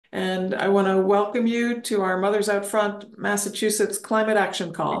and I want to welcome you to our Mothers Out Front Massachusetts Climate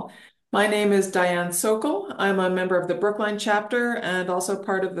Action Call. My name is Diane Sokol. I'm a member of the Brookline chapter and also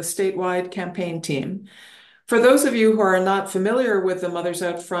part of the statewide campaign team. For those of you who are not familiar with the Mothers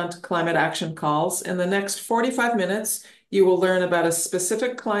Out Front Climate Action Calls, in the next 45 minutes, you will learn about a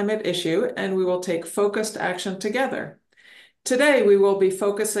specific climate issue and we will take focused action together. Today, we will be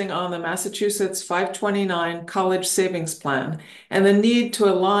focusing on the Massachusetts 529 College Savings Plan and the need to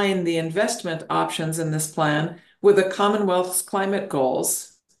align the investment options in this plan with the Commonwealth's climate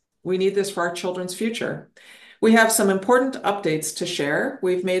goals. We need this for our children's future. We have some important updates to share.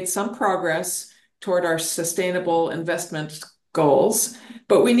 We've made some progress toward our sustainable investment goals,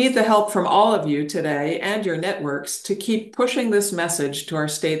 but we need the help from all of you today and your networks to keep pushing this message to our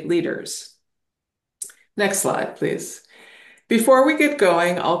state leaders. Next slide, please. Before we get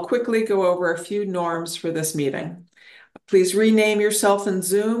going, I'll quickly go over a few norms for this meeting. Please rename yourself in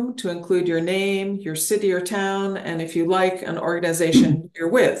Zoom to include your name, your city or town, and if you like, an organization you're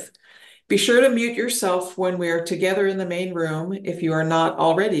with. Be sure to mute yourself when we are together in the main room if you are not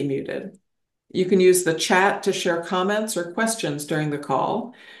already muted. You can use the chat to share comments or questions during the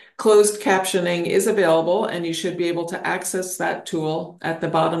call. Closed captioning is available, and you should be able to access that tool at the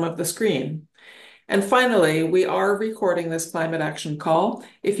bottom of the screen. And finally, we are recording this climate action call.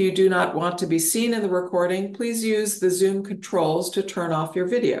 If you do not want to be seen in the recording, please use the Zoom controls to turn off your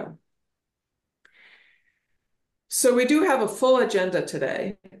video. So we do have a full agenda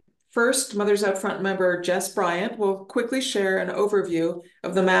today. First, Mothers Out Front member Jess Bryant will quickly share an overview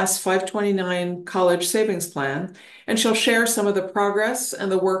of the Mass 529 College Savings Plan, and she'll share some of the progress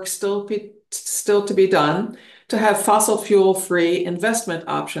and the work still to be done to have fossil fuel-free investment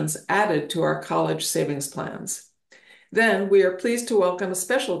options added to our college savings plans. Then we are pleased to welcome a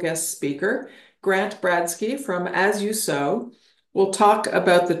special guest speaker, Grant Bradsky from As You Sow, will talk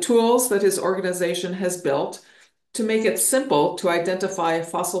about the tools that his organization has built to make it simple to identify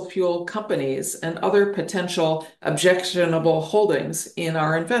fossil fuel companies and other potential objectionable holdings in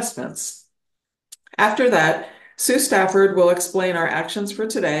our investments. After that, Sue Stafford will explain our actions for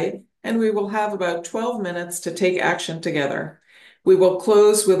today, and we will have about 12 minutes to take action together. We will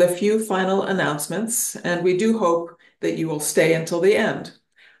close with a few final announcements, and we do hope that you will stay until the end.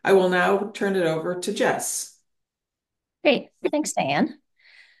 I will now turn it over to Jess. Great. Thanks, Diane.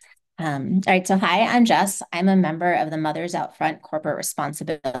 All right. So hi, I'm Jess. I'm a member of the Mothers Out Front Corporate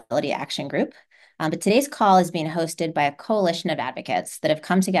Responsibility Action Group. But today's call is being hosted by a coalition of advocates that have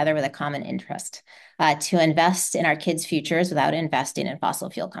come together with a common interest to invest in our kids' futures without investing in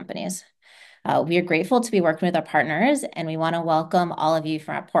fossil fuel companies. We are grateful to be working with our partners, and we want to welcome all of you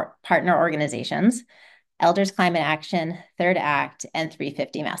from our partner organizations, Elders Climate Action, Third Act, and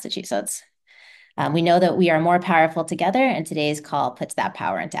 350 Massachusetts. We know that we are more powerful together, and today's call puts that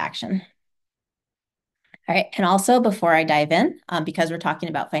power into action. All right, and also before I dive in, because we're talking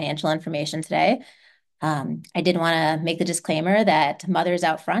about financial information today, I did want to make the disclaimer that Mothers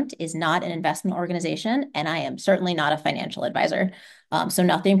Out Front is not an investment organization, and I am certainly not a financial advisor. So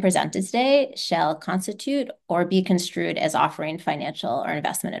nothing presented today shall constitute or be construed as offering financial or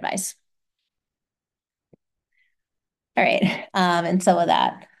investment advice. All right, and so with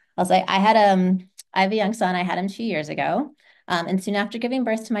that, I'll say I have a young son. I had him 2 years ago. And soon after giving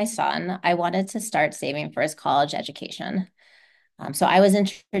birth to my son, I wanted to start saving for his college education. So I was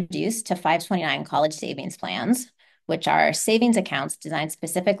introduced to 529 college savings plans, which are savings accounts designed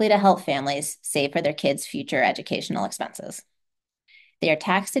specifically to help families save for their kids' future educational expenses. They are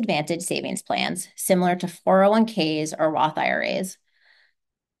tax-advantaged savings plans, similar to 401ks or Roth IRAs.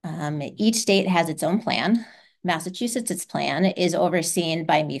 Each state has its own plan. Massachusetts' plan is overseen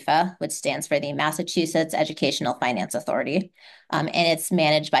by MEFA, which stands for the Massachusetts Educational Finance Authority, and it's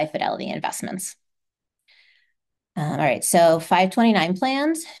managed by Fidelity Investments. All right, so 529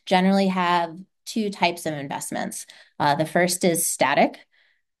 plans generally have two types of investments. The first is static,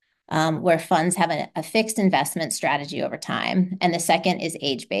 where funds have a fixed investment strategy over time. And the second is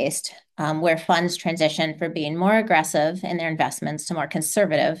age-based, where funds transition from being more aggressive in their investments to more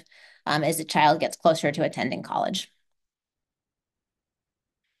conservative as the child gets closer to attending college.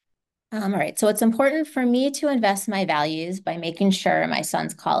 All right, so it's important for me to invest my values by making sure my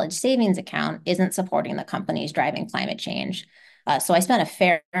son's college savings account isn't supporting the companies driving climate change. So I spent a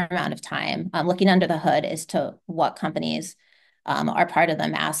fair amount of time looking under the hood as to what companies are part of the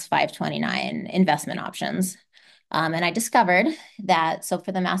Mass 529 investment options. And I discovered that, so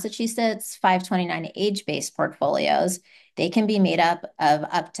for the Massachusetts 529 age-based portfolios, they can be made up of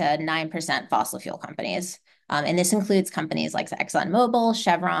up to 9% fossil fuel companies. And this includes companies like ExxonMobil,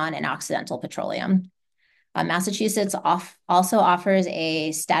 Chevron, and Occidental Petroleum. Massachusetts also offers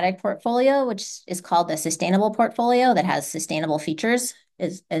a static portfolio, which is called the sustainable portfolio that has sustainable features,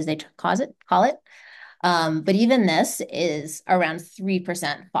 as they call it. But even this is around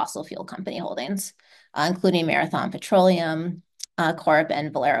 3% fossil fuel company holdings, including Marathon Petroleum, Corp,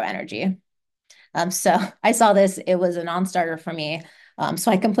 and Valero Energy. So I saw this, it was a non-starter for me. So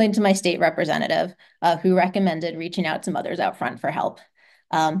I complained to my state representative, who recommended reaching out to Mothers Out Front for help.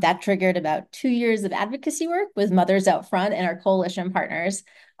 That triggered about 2 years of advocacy work with Mothers Out Front and our coalition partners.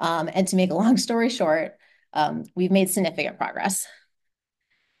 And to make a long story short, we've made significant progress.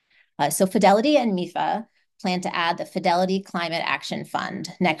 So Fidelity and MIFA plan to add the Fidelity Climate Action Fund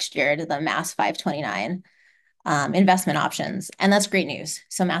next year to the Mass 529 investment options. And that's great news.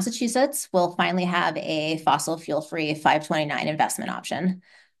 So Massachusetts will finally have a fossil fuel-free 529 investment option.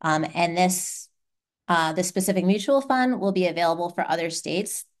 And this specific mutual fund will be available for other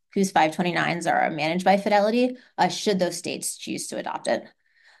states whose 529s are managed by Fidelity, should those states choose to adopt it.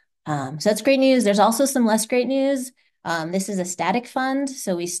 So that's great news. There's also some less great news. This is a static fund,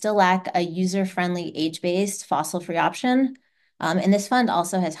 so we still lack a user-friendly age-based fossil-free option. And this fund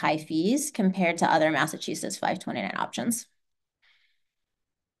also has high fees compared to other Massachusetts 529 options.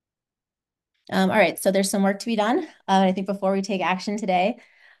 All right, so there's some work to be done. I think before we take action today,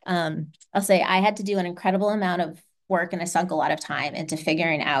 I'll say I had to do an incredible amount of work and I sunk a lot of time into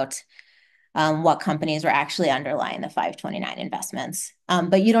figuring out what companies were actually underlying the 529 investments.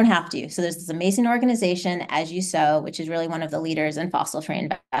 But you don't have to. So there's this amazing organization, As You Sow, which is really one of the leaders in fossil-free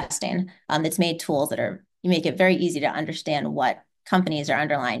investing, that's made tools you make it very easy to understand what companies are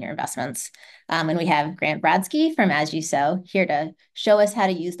underlying your investments. And we have Grant Bradsky from As You Sow here to show us how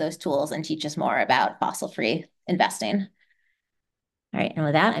to use those tools and teach us more about fossil-free investing. All right, and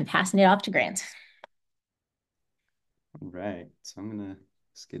with that, I'm passing it off to Grant. All right, so I'm gonna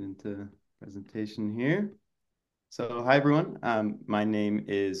just get into presentation here. So hi everyone, my name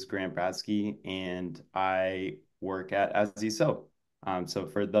is Grant Bradsky and I work at As You Sow. So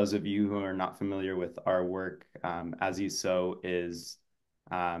for those of you who are not familiar with our work, As You Sow is,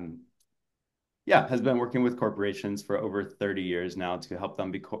 has been working with corporations for over 30 years now to help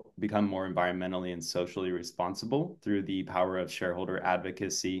them become more environmentally and socially responsible through the power of shareholder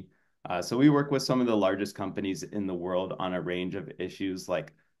advocacy. So we work with some of the largest companies in the world on a range of issues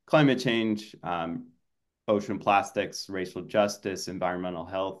like climate change, ocean plastics, racial justice, environmental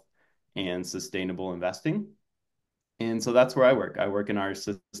health, and sustainable investing. And so that's where I work. I work in our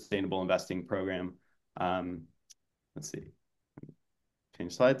sustainable investing program. Let's see,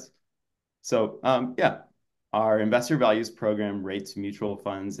 change slides. So our investor values program rates mutual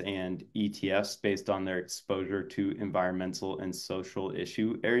funds and ETFs based on their exposure to environmental and social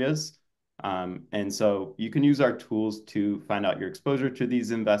issue areas. And so you can use our tools to find out your exposure to these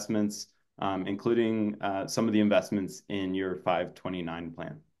investments, including some of the investments in your 529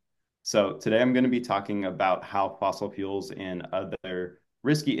 plan. So today I'm going to be talking about how fossil fuels and other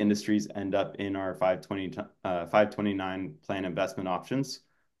risky industries end up in our 529 plan investment options.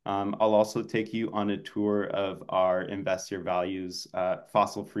 I'll also take you on a tour of our Investor Values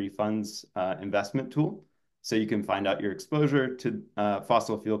fossil-free funds investment tool, so you can find out your exposure to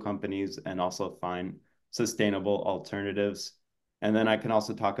fossil fuel companies and also find sustainable alternatives. And then I can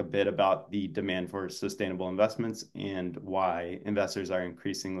also talk a bit about the demand for sustainable investments and why investors are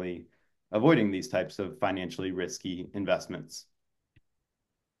increasingly avoiding these types of financially risky investments.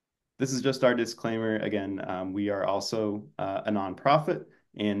 This is just our disclaimer. Again, we are also a nonprofit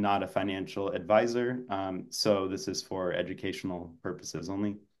and not a financial advisor. So this is for educational purposes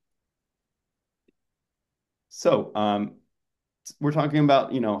only. So we're talking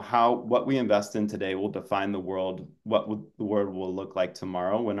about, what we invest in today will define the world, the world will look like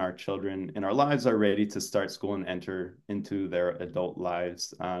tomorrow when our children in our lives are ready to start school and enter into their adult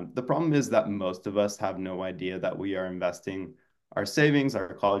lives. The problem is that most of us have no idea that we are investing our savings,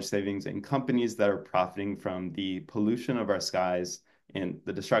 our college savings, in companies that are profiting from the pollution of our skies and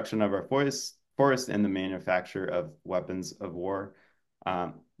the destruction of our forests and the manufacture of weapons of war.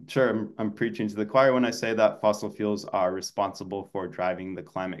 Sure, I'm preaching to the choir when I say that fossil fuels are responsible for driving the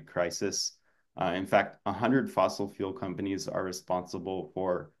climate crisis. In fact, 100 fossil fuel companies are responsible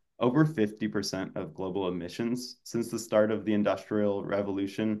for over 50% of global emissions since the start of the Industrial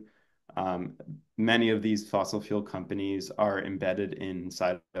Revolution. Many of these fossil fuel companies are embedded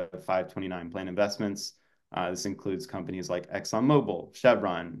inside of 529 plan investments. This includes companies like ExxonMobil,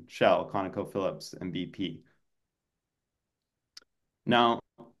 Chevron, Shell, ConocoPhillips, and BP. Now,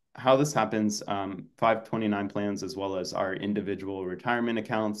 how this happens, 529 plans, as well as our individual retirement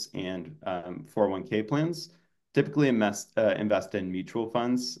accounts and 401k plans, typically invest in mutual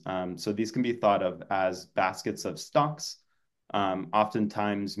funds. So these can be thought of as baskets of stocks.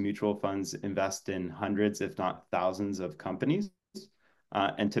 Oftentimes, mutual funds invest in hundreds, if not thousands, of companies.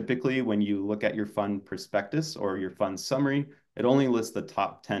 And typically, when you look at your fund prospectus or your fund summary, it only lists the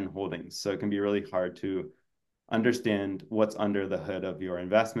top 10 holdings. So it can be really hard to understand what's under the hood of your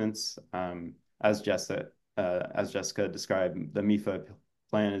investments. As Jessica described, the MIFA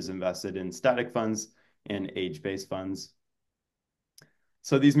plan is invested in static funds and age-based funds.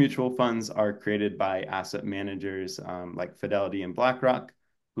 So these mutual funds are created by asset managers like Fidelity and BlackRock,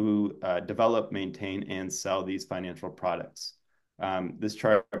 who develop, maintain, and sell these financial products. This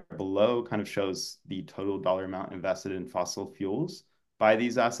chart below kind of shows the total dollar amount invested in fossil fuels by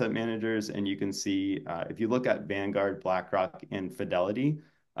these asset managers. And you can see, if you look at Vanguard, BlackRock, and Fidelity,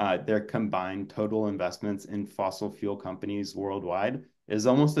 their combined total investments in fossil fuel companies worldwide is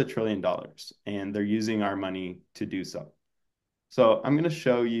almost $1 trillion, and they're using our money to do so. So I'm going to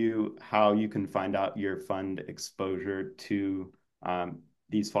show you how you can find out your fund exposure to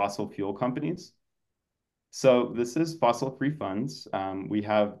these fossil fuel companies. So this is Fossil Free Funds. We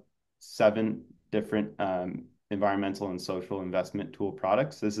have 7 different environmental and social investment tool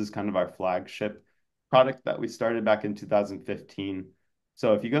products. This is kind of our flagship product that we started back in 2015.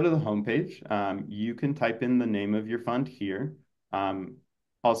 So if you go to the homepage, you can type in the name of your fund here.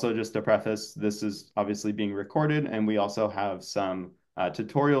 Also, just to preface, this is obviously being recorded, and we also have some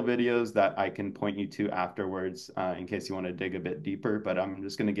tutorial videos that I can point you to afterwards in case you want to dig a bit deeper, but I'm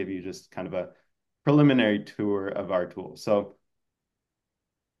just going to give you just kind of a preliminary tour of our tool. So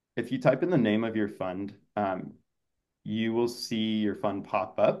if you type in the name of your fund, you will see your fund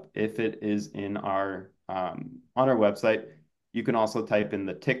pop up. If it is in our on our website, you can also type in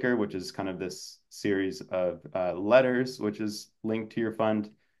the ticker, which is kind of this series of letters, which is linked to your fund,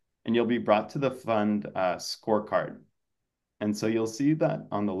 and you'll be brought to the fund scorecard. And so you'll see that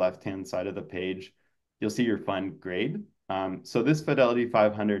on the left-hand side of the page, you'll see your fund grade. So this Fidelity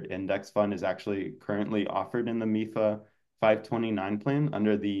 500 index fund is actually currently offered in the MIFA 529 plan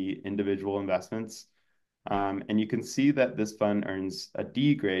under the individual investments. And you can see that this fund earns a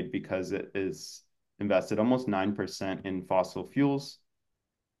D grade because it is invested almost 9% in fossil fuels.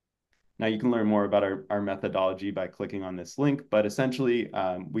 Now you can learn more about our methodology by clicking on this link, but essentially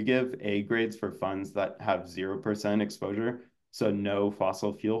we give A grades for funds that have 0% exposure, so no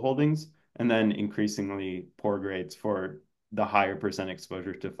fossil fuel holdings, and then increasingly poor grades for the higher percent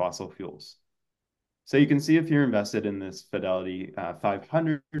exposure to fossil fuels. So you can see if you're invested in this Fidelity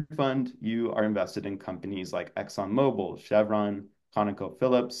 500 fund, you are invested in companies like ExxonMobil, Chevron,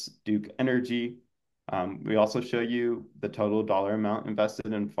 ConocoPhillips, Duke Energy. We also show you the total dollar amount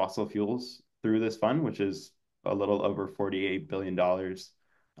invested in fossil fuels through this fund, which is a little over $48 billion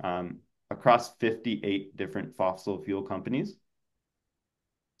across 58 different fossil fuel companies.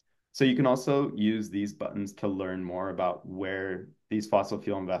 So you can also use these buttons to learn more about where these fossil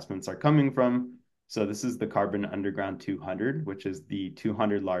fuel investments are coming from. So this is the Carbon Underground 200, which is the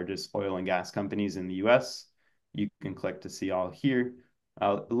 200 largest oil and gas companies in the US. You can click to see all here.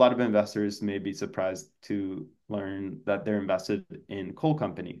 A lot of investors may be surprised to learn that they're invested in coal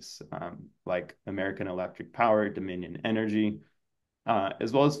companies like American Electric Power, Dominion Energy,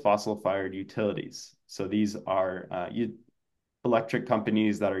 as well as fossil-fired utilities. So these are electric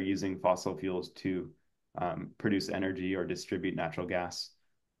companies that are using fossil fuels to produce energy or distribute natural gas.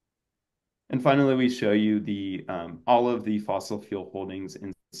 And finally, we show you all of the fossil fuel holdings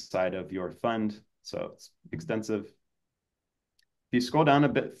inside of your fund. So it's extensive. If you scroll down a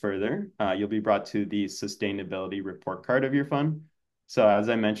bit further, you'll be brought to the sustainability report card of your fund. So as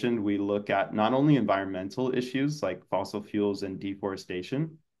I mentioned, we look at not only environmental issues like fossil fuels and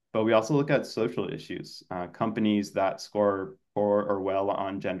deforestation, but we also look at social issues, companies that score poor or well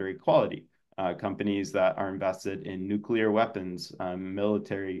on gender equality, companies that are invested in nuclear weapons,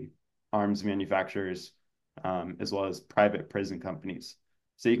 military arms manufacturers, as well as private prison companies.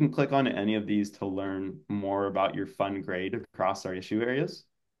 So you can click on any of these to learn more about your fund grade across our issue areas.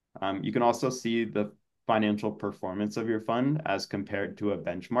 You can also see the financial performance of your fund as compared to a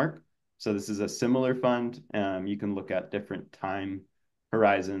benchmark. So this is a similar fund. You can look at different time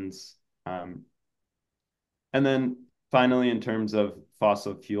horizons. And then finally, in terms of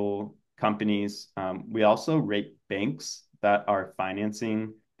fossil fuel companies, we also rate banks that are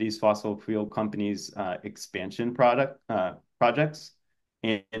financing these fossil fuel companies' expansion projects,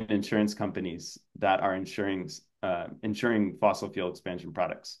 and insurance companies that are insuring fossil fuel expansion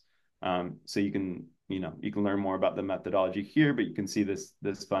products. So you can learn more about the methodology here, but you can see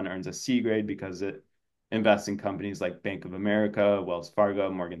this fund earns a C grade because it invests in companies like Bank of America, Wells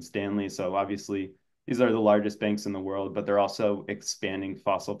Fargo, Morgan Stanley. So obviously these are the largest banks in the world, but they're also expanding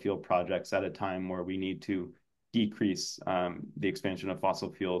fossil fuel projects at a time where we need to decrease the expansion of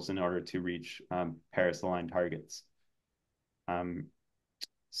fossil fuels in order to reach Paris-aligned targets.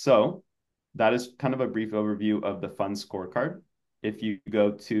 So that is kind of a brief overview of the fund scorecard. If you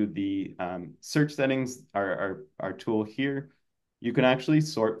go to the search settings, our tool here, you can actually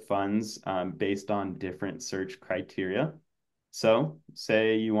sort funds based on different search criteria. So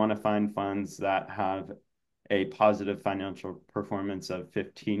say you want to find funds that have a positive financial performance of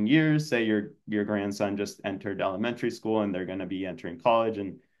 15 years. Say your grandson just entered elementary school and they're going to be entering college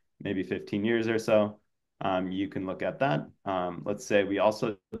in maybe 15 years or so. You can look at that. Let's say we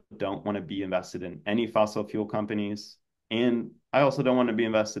also don't want to be invested in any fossil fuel companies. And I also don't want to be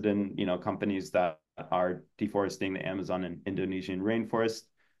invested in, companies that are deforesting the Amazon and Indonesian rainforest.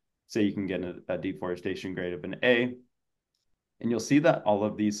 So you can get a deforestation grade of an A. And you'll see that all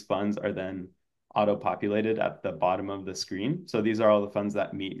of these funds are then auto-populated at the bottom of the screen. So these are all the funds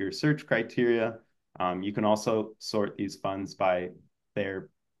that meet your search criteria. You can also sort these funds by their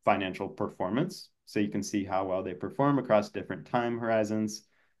financial performance. So you can see how well they perform across different time horizons,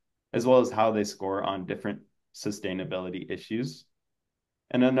 as well as how they score on different sustainability issues.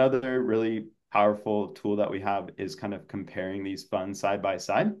 And another really powerful tool that we have is kind of comparing these funds side by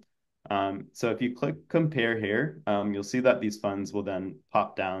side. So if you click compare here, you'll see that these funds will then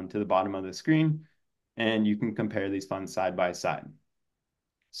pop down to the bottom of the screen and you can compare these funds side by side.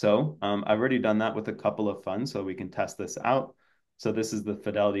 So I've already done that with a couple of funds, so we can test this out. So this is the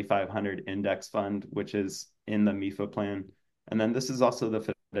Fidelity 500 Index Fund, which is in the MIFA plan. And then this is also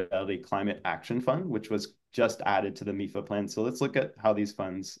the Fidelity Climate Action Fund, which was just added to the MIFA plan. So let's look at how these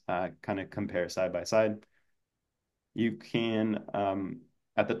funds kind of compare side by side. You can,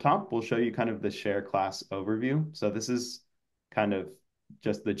 at the top, we'll show you kind of the share class overview. So this is kind of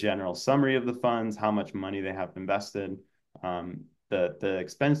just the general summary of the funds, how much money they have invested, the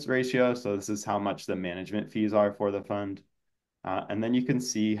expense ratio. So this is how much the management fees are for the fund. And then you can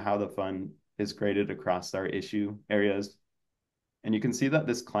see how the fund is graded across our issue areas. And you can see that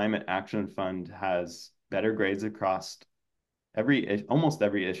this climate action fund has better grades across almost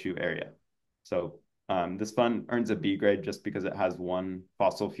every issue area. So this fund earns a B grade just because it has one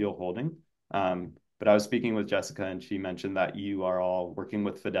fossil fuel holding. But I was speaking with Jessica and she mentioned that you are all working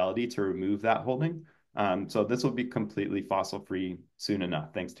with Fidelity to remove that holding. So this will be completely fossil free soon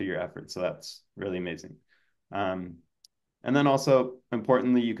enough, thanks to your efforts. So that's really amazing. And then also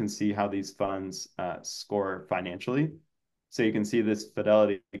importantly, you can see how these funds score financially. So you can see this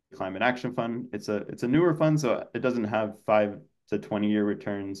Fidelity Climate Action Fund. It's a newer fund, so it doesn't have 5 to 20-year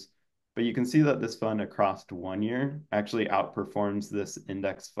returns. But you can see that this fund across 1 year actually outperforms this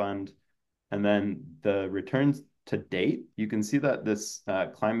index fund. And then the returns to date, you can see that this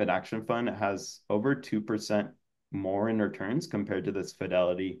Climate Action Fund has over 2% more in returns compared to this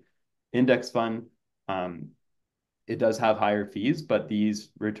Fidelity Index Fund. It does have higher fees, but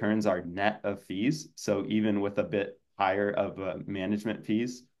these returns are net of fees. So even with a bit higher of management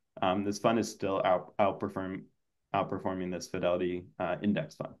fees, this fund is still outperforming this Fidelity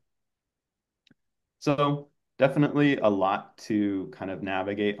Index Fund. So definitely a lot to kind of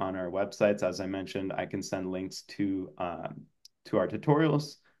navigate on our websites. As I mentioned, I can send links to our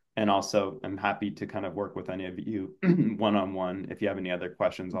tutorials. And also I'm happy to kind of work with any of you one-on-one. If you have any other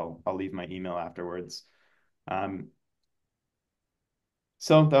questions, I'll leave my email afterwards.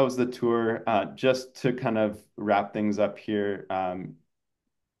 So that was the tour. Just to kind of wrap things up here,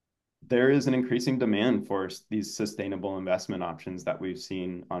 there is an increasing demand for these sustainable investment options that we've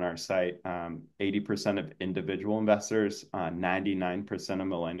seen on our site. 80% of individual investors, 99% of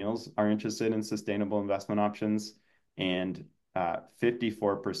millennials are interested in sustainable investment options, and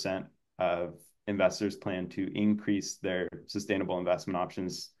 54% of investors plan to increase their sustainable investment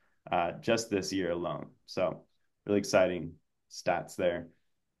options just this year alone. So really exciting stats there.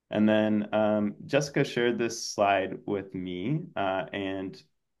 And then Jessica shared this slide with me, and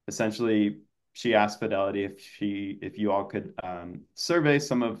essentially she asked Fidelity if you all could survey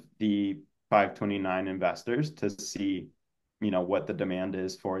some of the 529 investors to see, what the demand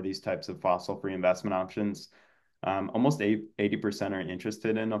is for these types of fossil-free investment options. Almost 80% are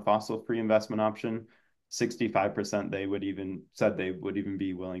interested in a fossil-free investment option. 65% they would even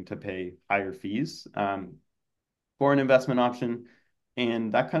be willing to pay higher fees for an investment option.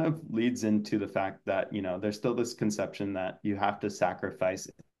 And that kind of leads into the fact that, there's still this conception that you have to sacrifice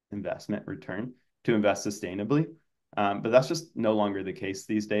investment return to invest sustainably. But that's just no longer the case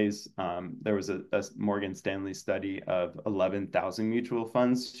these days. There was a Morgan Stanley study of 11,000 mutual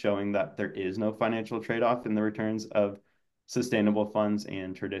funds showing that there is no financial trade-off in the returns of sustainable funds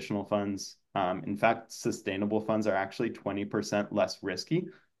and traditional funds. In fact, sustainable funds are actually 20% less risky.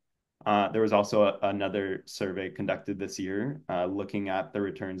 There was also another survey conducted this year looking at the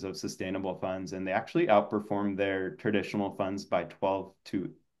returns of sustainable funds, and they actually outperformed their traditional funds by 12 to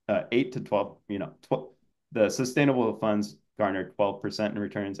 8 to 12. The sustainable funds garnered 12% in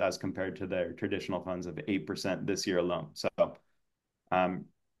returns as compared to their traditional funds of 8% this year alone. So,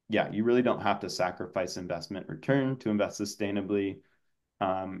 yeah, you really don't have to sacrifice investment return to invest sustainably.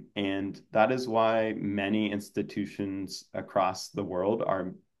 And that is why many institutions across the world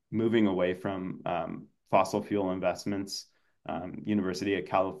are moving away from fossil fuel investments. University of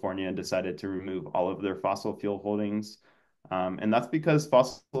California decided to remove all of their fossil fuel holdings. And that's because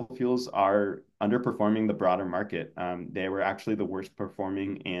fossil fuels are underperforming the broader market. They were actually the worst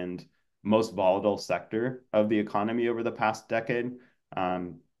performing and most volatile sector of the economy over the past decade.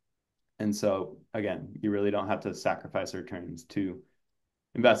 And so, again, you really don't have to sacrifice returns to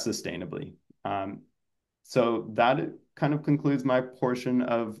invest sustainably. So that kind of concludes my portion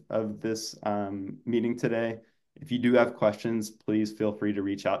of this meeting today. If you do have questions, please feel free to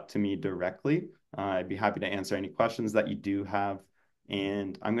reach out to me directly. I'd be happy to answer any questions that you do have.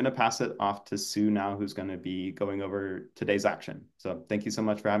 And I'm going to pass it off to Sue now, who's going to be going over today's action. So thank you so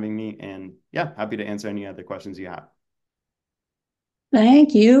much for having me. And yeah, happy to answer any other questions you have.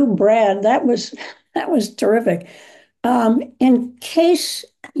 Thank you, Brad. That was terrific. In case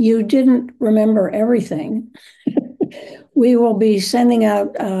you didn't remember everything, we will be sending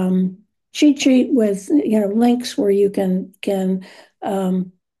out cheat sheet with links where you can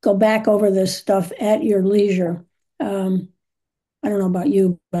go back over this stuff at your leisure. I don't know about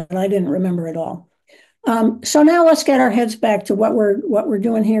you, but I didn't remember it all. So now let's get our heads back to what we're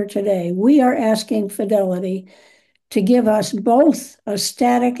doing here today. We are asking Fidelity to give us both a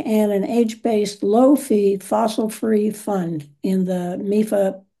static and an age-based low-fee fossil-free fund in the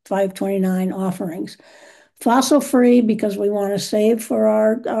MIFA 529 offerings. Fossil-free because we want to save for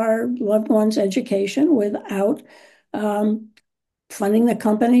our loved ones' education without funding the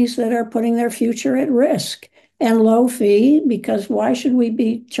companies that are putting their future at risk. And low fee because why should we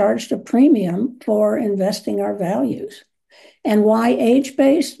be charged a premium for investing our values? And why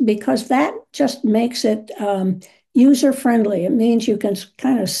age-based? Because that just makes it user-friendly. It means you can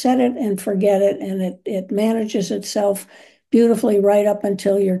kind of set it and forget it, and it manages itself beautifully right up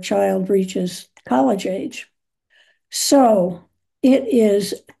until your child reaches college age. So it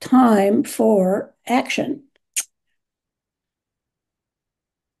is time for action.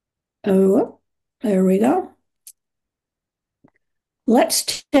 Oh, there we go.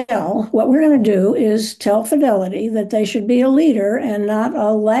 What we're going to do is tell Fidelity that they should be a leader and not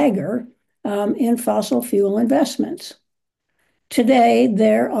a lagger in fossil fuel investments. Today,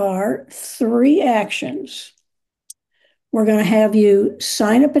 there are 3 actions. We're going to have you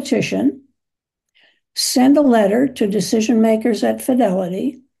sign a petition, send a letter to decision makers at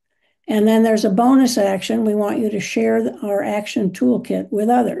Fidelity, and then there's a bonus action. We want you to share our action toolkit with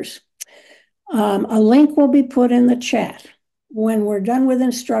others. A link will be put in the chat. When we're done with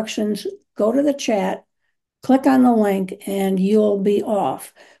instructions, go to the chat, click on the link, and you'll be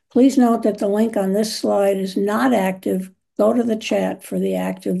off. Please note that the link on this slide is not active. Go to the chat for the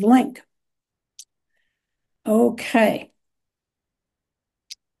active link. Okay.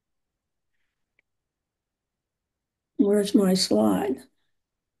 Where's my slide?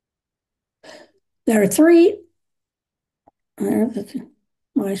 There are 3.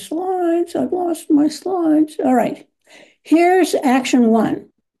 My slides. I've lost my slides. All right. Here's action 1.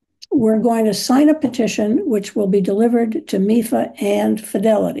 We're going to sign a petition which will be delivered to MIFA and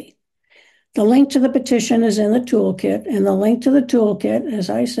Fidelity. The link to the petition is in the toolkit, and the link to the toolkit,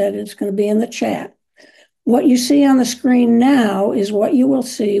 as I said, it's going to be in the chat. What you see on the screen now is what you will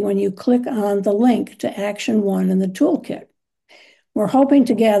see when you click on the link to action 1 in the toolkit. We're hoping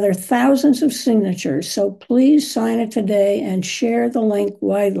to gather thousands of signatures, so please sign it today and share the link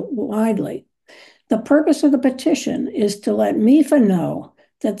widely. The purpose of the petition is to let MIFA know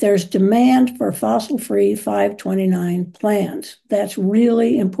that there's demand for fossil-free 529 plans. That's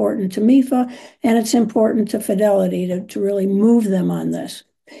really important to MIFA, and it's important to Fidelity to really move them on this.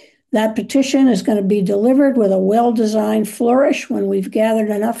 That petition is going to be delivered with a well-designed flourish when we've gathered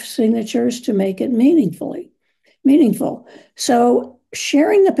enough signatures to make it meaningful. So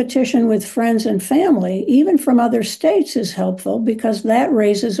sharing the petition with friends and family, even from other states, is helpful because that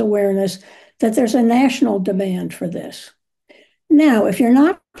raises awareness that there's a national demand for this. Now, if you're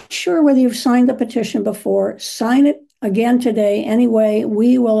not sure whether you've signed the petition before, sign it again today. Anyway,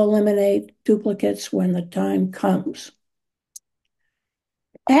 we will eliminate duplicates when the time comes.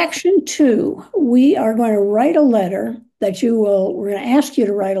 Action 2, we are going to write a letter we're going to ask you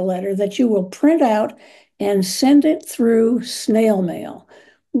to write a letter that you will print out and send it through snail mail,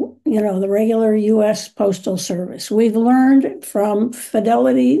 the regular US Postal Service. We've learned from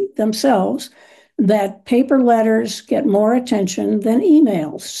Fidelity themselves that paper letters get more attention than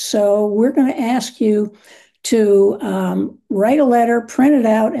emails. So we're going to ask you to write a letter, print it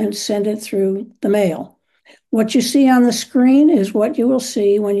out, and send it through the mail. What you see on the screen is what you will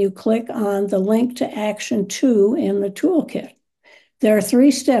see when you click on the link to Action 2 in the toolkit. There are 3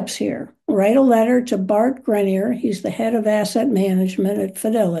 steps here. Write a letter to Bart Grenier. He's the head of asset management at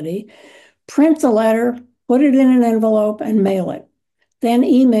Fidelity. Print the letter, put it in an envelope, and mail it. Then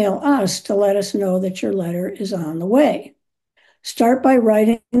email us to let us know that your letter is on the way. Start by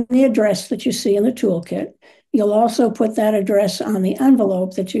writing the address that you see in the toolkit. You'll also put that address on the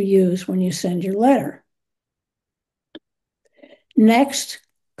envelope that you use when you send your letter. Next,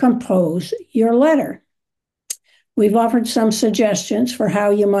 compose your letter. We've offered some suggestions for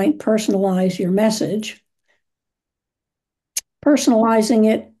how you might personalize your message.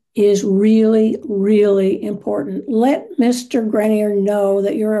 Personalizing it is really, really important. Let Mr. Grenier know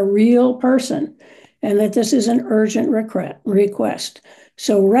that you're a real person and that this is an urgent request.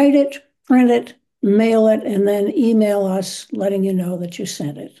 So write it, print it, mail it, and then email us letting you know that you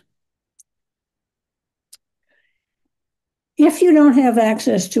sent it. If you don't have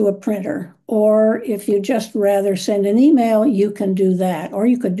access to a printer, or if you just rather send an email, you can do that, or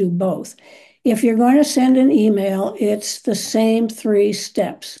you could do both. If you're going to send an email, it's the same 3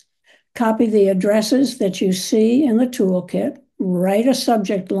 steps. Copy the addresses that you see in the toolkit, write a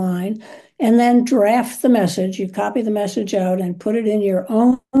subject line, and then draft the message. You copy the message out and put it in your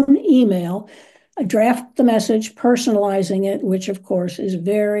own email. Draft the message, personalizing it, which of course is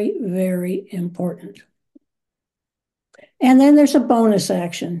very, very important. And then there's a bonus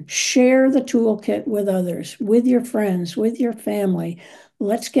action. Share the toolkit with others, with your friends, with your family.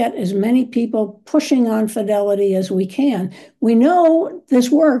 Let's get as many people pushing on Fidelity as we can. We know this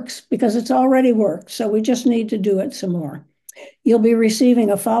works because it's already worked, so we just need to do it some more. You'll be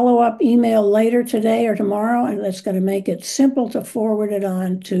receiving a follow-up email later today or tomorrow, and that's going to make it simple to forward it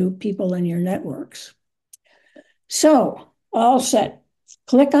on to people in your networks. So, all set.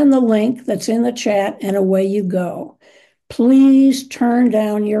 Click on the link that's in the chat and away you go. Please turn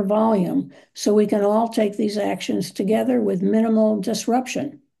down your volume so we can all take these actions together with minimal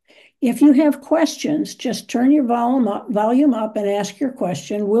disruption. If you have questions, just turn your volume up and ask your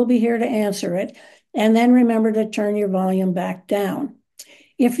question. We'll be here to answer it. And then remember to turn your volume back down.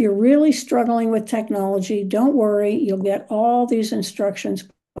 If you're really struggling with technology, don't worry. You'll get all these instructions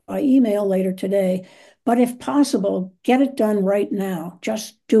by email later today. But if possible, get it done right now.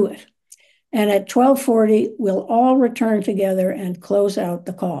 Just do it. And at 12:40, we'll all return together and close out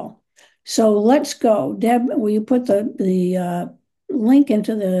the call. So let's go. Deb, will you put the link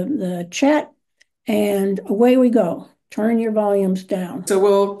into the chat? And away we go. Turn your volumes down. So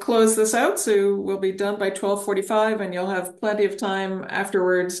we'll close this out. So we'll be done by 12:45, and you'll have plenty of time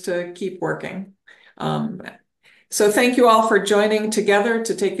afterwards to keep working. So thank you all for joining together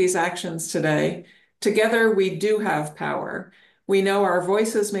to take these actions today. Together, we do have power. We know our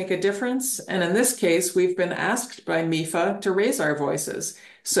voices make a difference, and in this case, we've been asked by MIFA to raise our voices.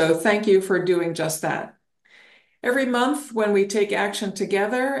 So thank you for doing just that. Every month, when we take action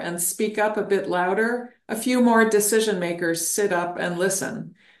together and speak up a bit louder, a few more decision makers sit up and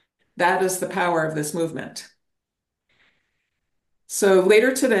listen. That is the power of this movement. So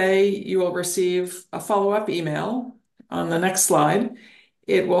later today, you will receive a follow-up email on the next slide.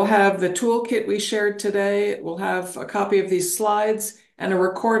 It will have the toolkit we shared today. It will have a copy of these slides and a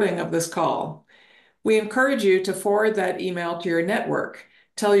recording of this call. We encourage you to forward that email to your network.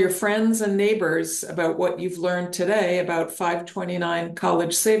 Tell your friends and neighbors about what you've learned today about 529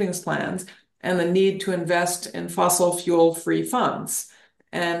 college savings plans and the need to invest in fossil fuel-free funds.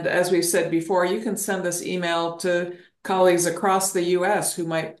 And as we've said before, you can send this email to colleagues across the US who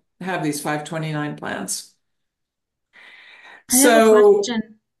might have these 529 plans. I have a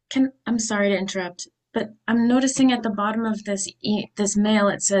question. I'm sorry to interrupt, but I'm noticing at the bottom of this mail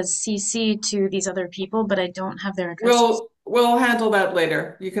it says CC to these other people, but I don't have their addresses. We'll handle that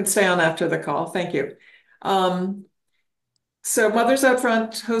later. You can stay on after the call. Thank you. So Mothers Out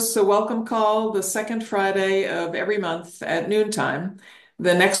Front hosts a welcome call the second Friday of every month at noontime.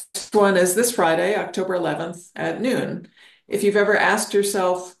 The next one is this Friday, October 11th at noon. If you've ever asked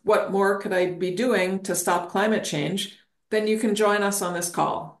yourself, what more could I be doing to stop climate change, then you can join us on this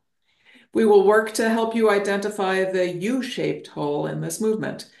call. We will work to help you identify the U-shaped hole in this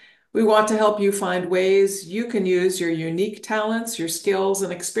movement. We want to help you find ways you can use your unique talents, your skills,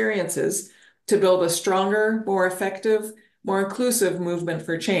 and experiences to build a stronger, more effective, more inclusive movement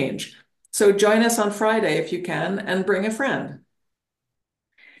for change. So join us on Friday if you can, and bring a friend.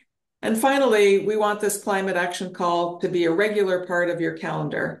 And finally, we want this climate action call to be a regular part of your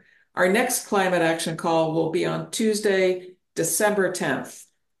calendar. Our next climate action call will be on Tuesday, December 10th.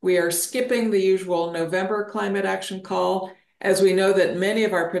 We are skipping the usual November climate action call, as we know that many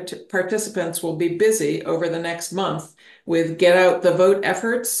of our participants will be busy over the next month with get out the vote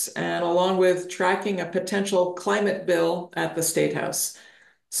efforts and along with tracking a potential climate bill at the State House.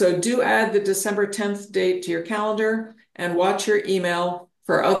 So do add the December 10th date to your calendar and watch your email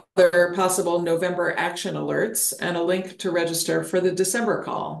for other possible November action alerts and a link to register for the December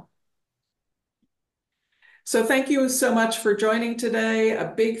call. So thank you so much for joining today.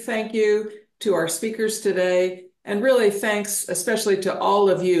 A big thank you to our speakers today, and really thanks especially to all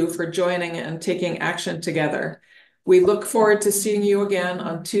of you for joining and taking action together. We look forward to seeing you again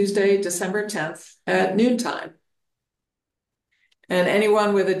on Tuesday, December 10th at noontime. And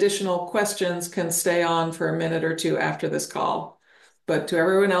anyone with additional questions can stay on for a minute or two after this call. But to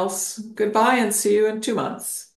everyone else, goodbye and see you in 2 months.